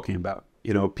we've been talking about.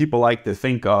 You know, people like to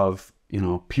think of, you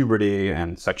know, puberty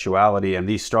and sexuality and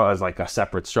these struggles as like a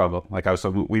separate struggle. Like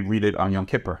we read it on Yom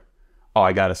Kippur. Oh,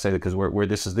 I gotta say that because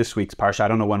this is this week's parsha. I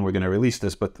don't know when we're going to release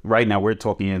this, but right now we're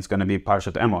talking. It's going to be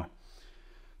Parshat Emor.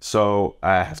 So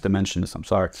I have to mention this. I'm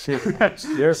sorry. So it's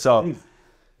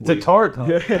a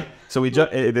Torah. So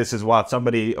this is what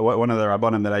one of the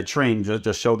rabbanim that I trained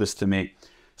just showed this to me.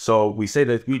 So we say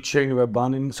that we train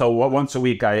rabbanim. So once a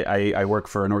week, I work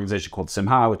for an organization called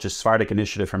Simha, which is Sephardic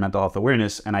Initiative for Mental Health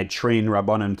Awareness, and I train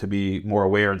rabbanim to be more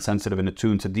aware and sensitive and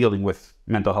attuned to dealing with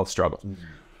mental health struggles. Mm-hmm.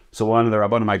 So one of the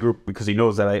rabbanim in my group, because he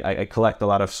knows that I collect a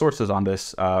lot of sources on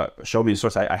this, showed me a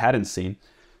source I hadn't seen.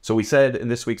 So we said in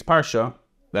this week's parsha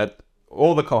that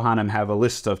all the Kohanim have a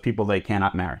list of people they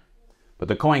cannot marry. But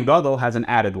the Kohen Gadol has an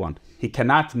added one. He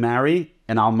cannot marry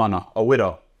an almana, a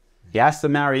widow. He has to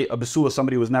marry a besula,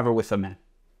 somebody who was never with a man.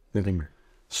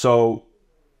 So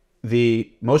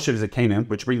the Moshe Zakanim,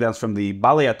 which brings us from the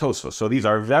Balei HaTosfos. So these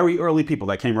are very early people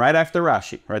that came right after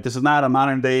Rashi. Right? This is not a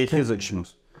modern day Chazaq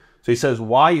shmuz. So he says,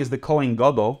 why is the Kohen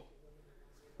Gadol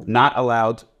not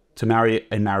allowed to marry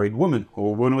a married woman who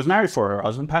a woman was married for? Her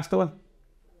husband passed away.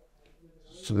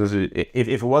 So if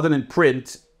it wasn't in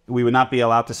print, we would not be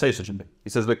allowed to say such a thing. He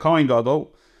says the Kohen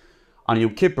Gadol on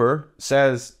Yom Kippur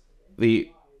says the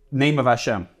name of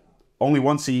Hashem only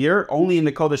once a year, only in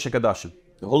the Kodesh HaKadoshim,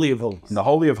 the Holy of Holies. In the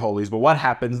Holy of Holies. But what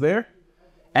happens there?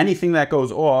 Anything that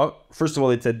goes off, first of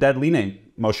all, it's a deadly name.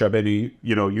 Moshe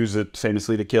Rabbeinu, used it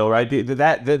famously to kill, right?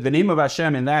 The name of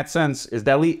Hashem in that sense is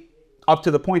deadly, up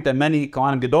to the point that many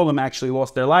Kohanim Gedolim actually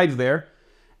lost their lives there.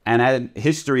 And in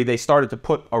history, they started to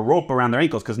put a rope around their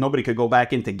ankles because nobody could go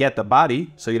back in to get the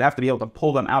body. So you'd have to be able to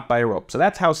pull them out by a rope. So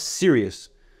that's how serious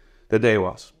the day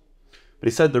was. But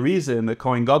he said the reason the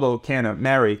Kohen Gadol can't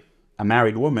marry a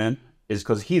married woman is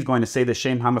because he's going to say the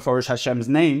Shem HaMeforish, Hashem's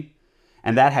name,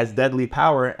 and that has deadly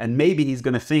power, and maybe he's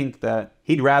going to think that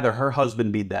he'd rather her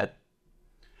husband be dead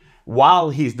while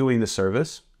he's doing the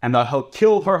service, and that he'll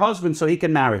kill her husband so he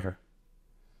can marry her.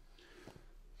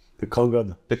 The Kohen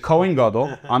Gadol. The Kohen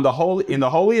Gadol, in the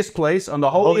holiest place, on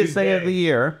the holiest day of the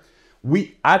year,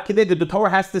 the Torah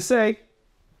has to say,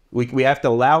 we have to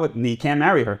allow it, and he can't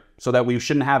marry her, so that we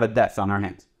shouldn't have a death on our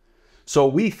hands. So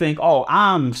we think, oh,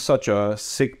 I'm such a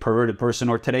sick, perverted person,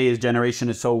 or today's generation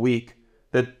is so weak.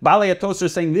 That Balei HaTosfos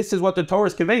is saying this is what the Torah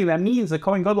is conveying. That means the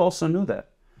Kohen Gadol also knew that.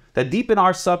 That deep in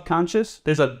our subconscious,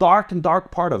 there's a dark and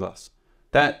dark part of us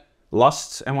that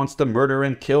lusts and wants to murder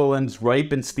and kill and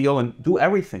rape and steal and do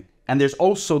everything. And there's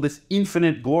also this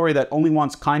infinite glory that only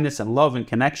wants kindness and love and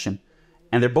connection.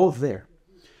 And they're both there.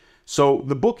 So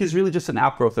the book is really just an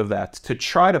outgrowth of that, to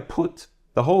try to put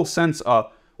the whole sense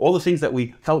of all the things that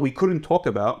we felt we couldn't talk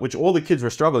about, which all the kids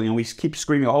were struggling, and we keep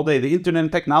screaming all day, the internet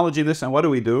and technology, this, and what do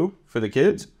we do for the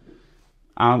kids?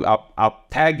 I'll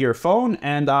tag your phone,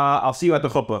 and I'll see you at the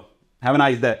chuppah. Have a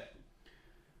nice day.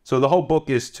 So the whole book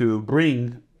is to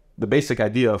bring the basic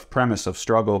idea of premise of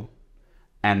struggle,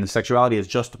 and the sexuality is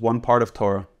just one part of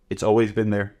Torah. It's always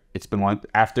been there. It's been one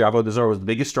after Avodah Zarah was the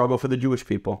biggest struggle for the Jewish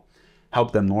people.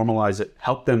 Help them normalize it,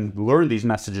 help them learn these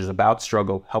messages about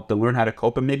struggle, help them learn how to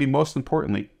cope, and maybe most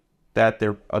importantly, that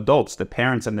their adults, the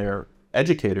parents and their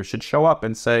educators should show up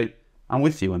and say, I'm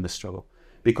with you in this struggle.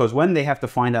 Because when they have to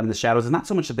find out in the shadows, it's not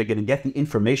so much that they're going to get the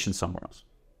information somewhere else.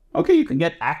 Okay, you can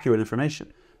get accurate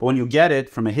information, but when you get it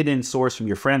from a hidden source, from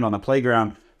your friend on the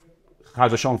playground,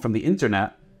 from the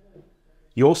internet,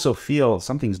 you also feel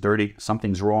something's dirty,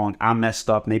 something's wrong, I'm messed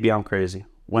up, maybe I'm crazy.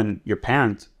 When your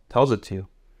parent tells it to you,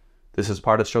 this is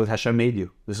part of the struggle Hashem made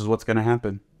you. This is what's going to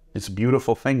happen. It's a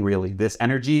beautiful thing, really. This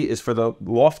energy is for the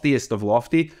loftiest of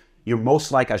lofty. You're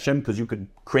most like Hashem because you could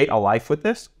create a life with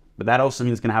this, but that also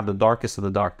means it's going to have the darkest of the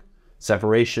dark.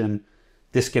 Separation,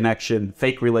 disconnection,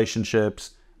 fake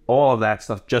relationships, all of that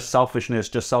stuff, just selfishness,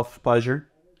 just self-pleasure.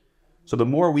 So the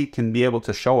more we can be able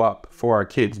to show up for our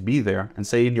kids, be there, and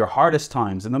say in your hardest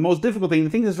times, and the most difficult thing, the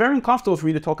thing that's very uncomfortable for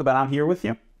you to talk about, I'm here with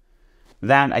you,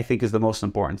 that I think is the most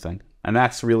important thing. And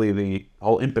that's really the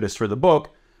whole impetus for the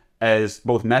book, as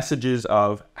both messages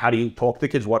of how do you talk to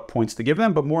kids, what points to give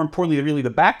them, but more importantly, really the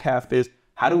back half is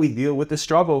how do we deal with the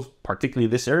struggles, particularly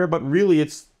in this area, but really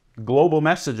it's global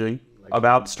messaging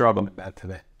about struggle. About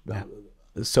today. Yeah.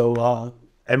 So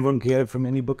everyone can get it from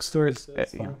any bookstores.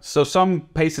 So some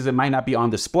places it might not be on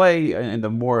display. In the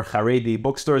more Haredi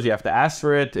bookstores, you have to ask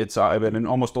for it. It's in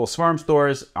almost all Svarim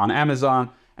stores, on Amazon.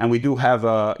 And we do have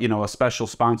a special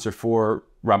sponsor for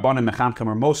Rabbanim Mechankim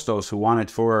or Mostos who want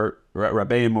it for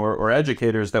Rabbeim or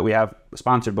educators, that we have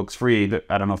sponsored books free.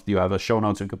 I don't know if you have a show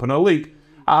notes and you can put a link.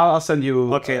 I'll send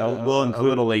you. Okay, we'll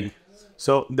include a link.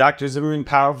 So, Dr. Zimmerman,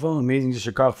 powerful, amazing,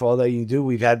 Shakar, for all that you do.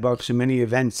 We've had so many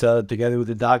events together with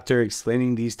the doctor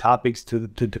explaining these topics to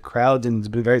the crowd, and it's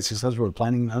been very successful. We're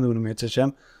planning another one, Mir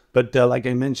Hashem. But like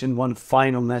I mentioned, one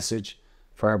final message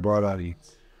for our broad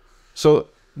audience. So,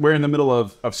 we're in the middle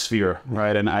of Sphere,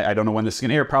 right? And I don't know when this is going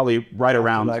to air, probably right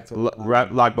around Lag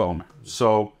BaOmer.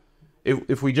 So,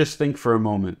 if we just think for a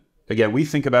moment, again, we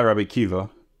think about Rabbi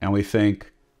Kiva, and we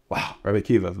think, wow, Rabbi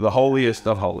Kiva, the holiest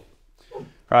of holy.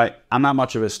 Right? I'm not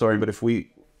much of a historian, but if we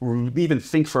even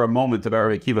think for a moment about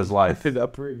Rabbi Kiva's life,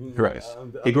 right?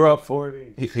 He grew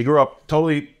up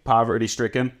totally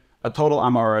poverty-stricken, a total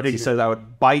Amorit. He says, I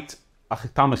would bite a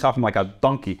Talmid Chacham like a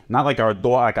donkey, not like our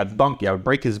dog, like a donkey. I would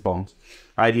break his bones.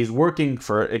 Right? He's working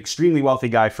for an extremely wealthy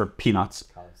guy for peanuts.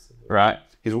 Right?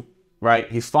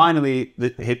 He's finally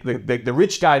the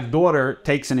rich guy's daughter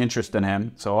takes an interest in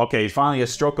him. So okay, he's finally a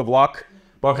stroke of luck.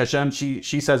 Baruch Hashem, she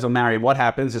says, I'll marry. What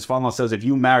happens? His father-in-law says, if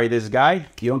you marry this guy,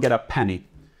 you don't get a penny.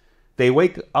 They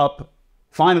wake up,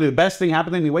 finally, the best thing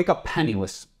happening, they wake up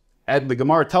penniless. And the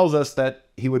Gemara tells us that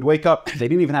he would wake up, they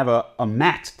didn't even have a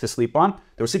mat to sleep on.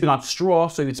 They were sleeping on straw,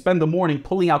 so he would spend the morning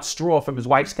pulling out straw from his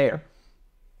wife's hair.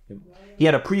 He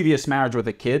had a previous marriage with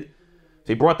a kid. So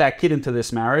he brought that kid into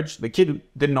this marriage. The kid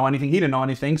didn't know anything. He didn't know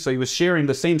anything. So he was sharing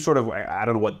the same sort of, I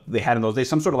don't know what they had in those days,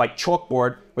 some sort of like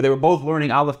chalkboard where they were both learning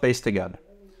Aleph Beis together.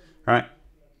 Right?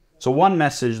 So one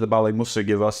message the Balei Musar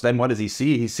give us, then what does he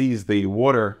see? He sees the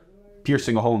water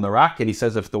piercing a hole in the rock, and he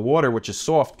says, if the water, which is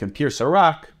soft, can pierce a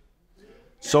rock,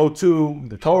 so too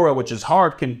the Torah, which is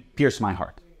hard, can pierce my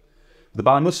heart. The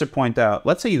Balei Musar point out,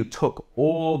 let's say you took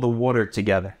all the water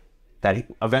together that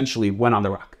eventually went on the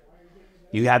rock.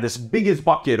 You had this biggest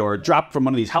bucket or drop from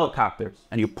one of these helicopters,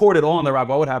 and you poured it all on the rock.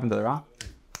 What would happen to the rock?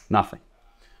 Nothing.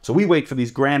 So we wait for these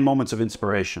grand moments of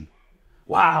inspiration.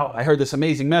 Wow, I heard this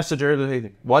amazing message.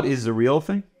 What is the real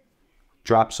thing?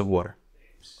 Drops of water.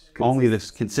 Only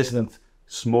this consistent,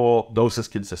 small doses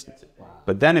consistency.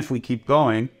 But then if we keep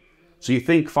going, so you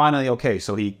think finally, okay,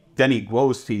 so he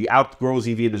outgrows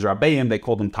Evi as Rabbeim. They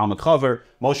called him Talmid Chaver.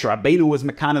 Moshe Rabbeinu was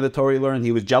Mekana, the Torah he learned.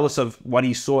 He was jealous of what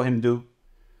he saw him do.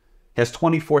 He has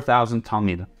 24,000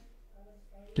 Talmidim.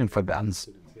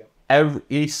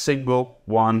 Every single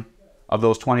one of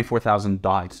those 24,000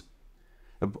 dies.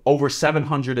 Over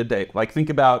 700 a day. Like, think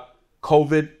about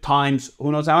COVID times,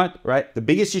 who knows how it, right? The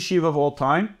biggest yeshiva of all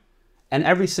time, and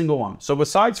every single one. So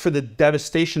besides for the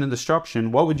devastation and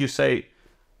destruction, what would you say?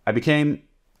 I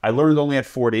learned only at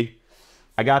 40.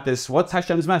 I got this, what's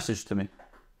Hashem's message to me?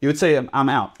 You would say, I'm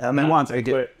out.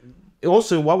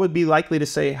 Also, what would be likely to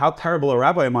say, how terrible a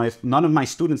rabbi am I if none of my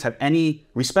students have any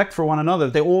respect for one another?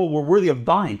 They all were worthy of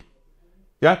dying.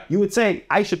 Yeah, you would say,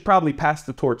 I should probably pass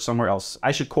the torch somewhere else.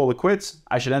 I should call it quits.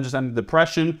 I should enter into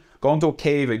depression, go into a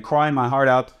cave and cry my heart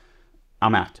out.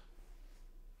 I'm out.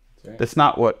 That's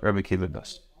not what Rabbi Kiva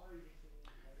does.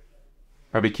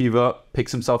 Rabbi Kiva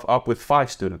picks himself up with 5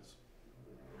 students,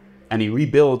 and he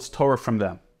rebuilds Torah from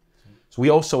them. So we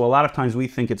also, a lot of times we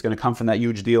think it's going to come from that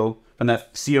huge deal, from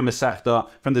that Siyum Masechta,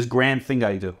 from this grand thing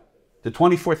I do. The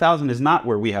 24,000 is not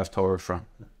where we have Torah from.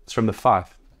 It's from the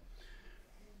 5.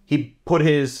 He put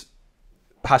his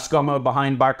Haskama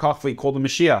behind Bar Kokhba, he called him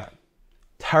Mashiach.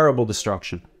 Terrible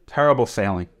destruction, terrible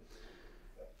failing.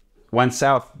 Went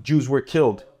south, Jews were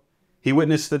killed. He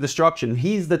witnessed the destruction.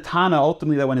 He's the Tana,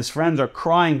 ultimately, that when his friends are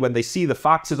crying, when they see the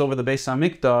foxes over the Beis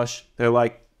HaMikdash, they're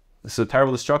like, this is a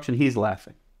terrible destruction, he's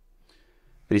laughing.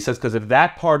 But he says, because if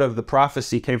that part of the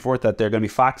prophecy came forth, that there are going to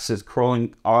be foxes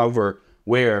crawling over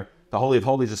where the Holy of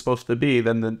Holies is supposed to be,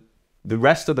 then the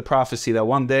rest of the prophecy that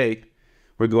one day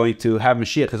we're going to have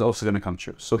Mashiach is also going to come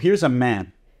true. So here's a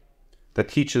man that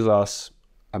teaches us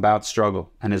about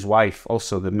struggle, and his wife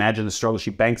also. Imagine the struggle.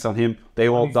 She banks on him. They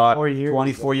all died.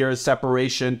 24 years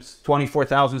separation.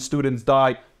 24,000 students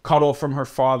died, cut off from her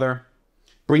father,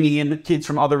 bringing in kids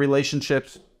from other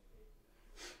relationships.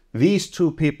 These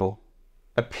 2 people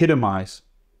epitomize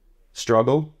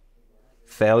struggle,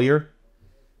 failure,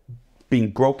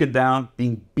 being broken down,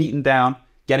 being beaten down,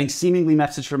 getting seemingly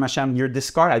message from Hashem, you're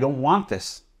discarded. I don't want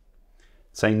this.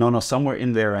 Saying, no, somewhere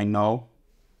in there I know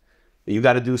that you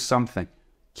got to do something.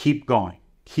 Keep going.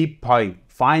 Keep fighting.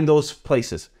 Find those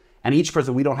places. And each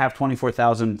person, we don't have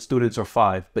 24,000 students or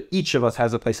 5, but each of us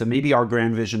has a place. And maybe our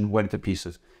grand vision went to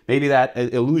pieces. Maybe that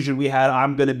illusion we had,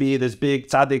 I'm going to be this big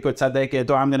tzaddik or tzaddeket,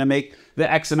 or I'm going to make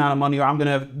the X amount of money, or I'm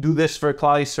going to do this for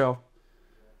Klal Yisrael.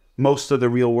 Most of the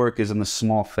real work is in the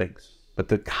small things. But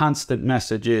the constant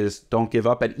message is, don't give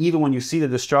up. And even when you see the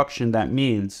destruction, that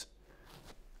means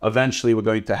eventually we're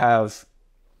going to have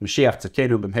Mashiach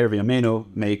Tzidkenu b'mher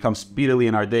v'yameinu. May it come speedily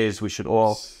in our days. We should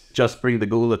all just bring the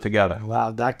Geula together.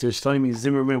 Wow, Dr. Shloimie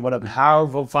Zimmerman, what a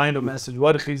powerful final message.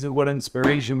 What a chizuk, what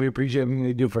inspiration. We appreciate everything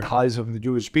they do for Klal Yisrael, for the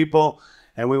Jewish people.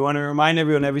 And we want to remind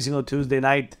everyone every single Tuesday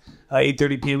night,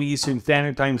 8:30 p.m. Eastern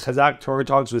Standard Time, Chazaq Torah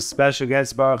Talks with special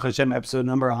guests, Baruch Hashem, episode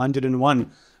number 101.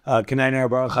 Kanai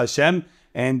Baruch Hashem.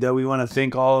 And we want to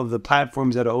thank all of the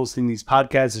platforms that are hosting these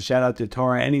podcasts. A shout out to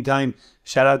Torah Anytime.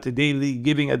 Shout out to Daily.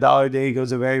 Giving $1 a day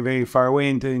goes a very, very far way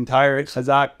into the entire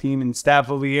Chazaq team and staff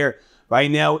over here.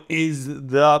 Right now is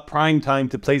the prime time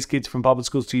to place kids from public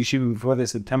schools to yeshiva before the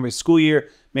September school year.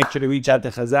 Make sure to reach out to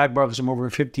Chazaq. Baruch Hashem, over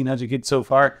 1,500 kids so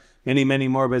far. Many, many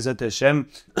more, Bezat Hashem.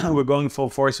 We're going full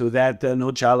force with that.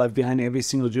 No child left behind. Every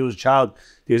single Jewish child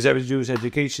deserves Jewish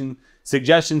education.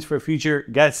 Suggestions for future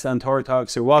guests on Torah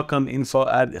Talks are welcome.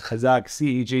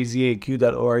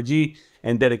 info@chazaq.org.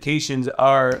 And dedications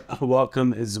are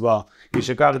welcome as well.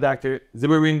 Yishakar Dr.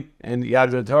 Zimmerman and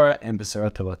Yad Torah and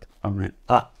Besarat Tavat. All right.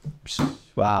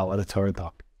 Wow, what a Torah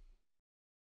talk.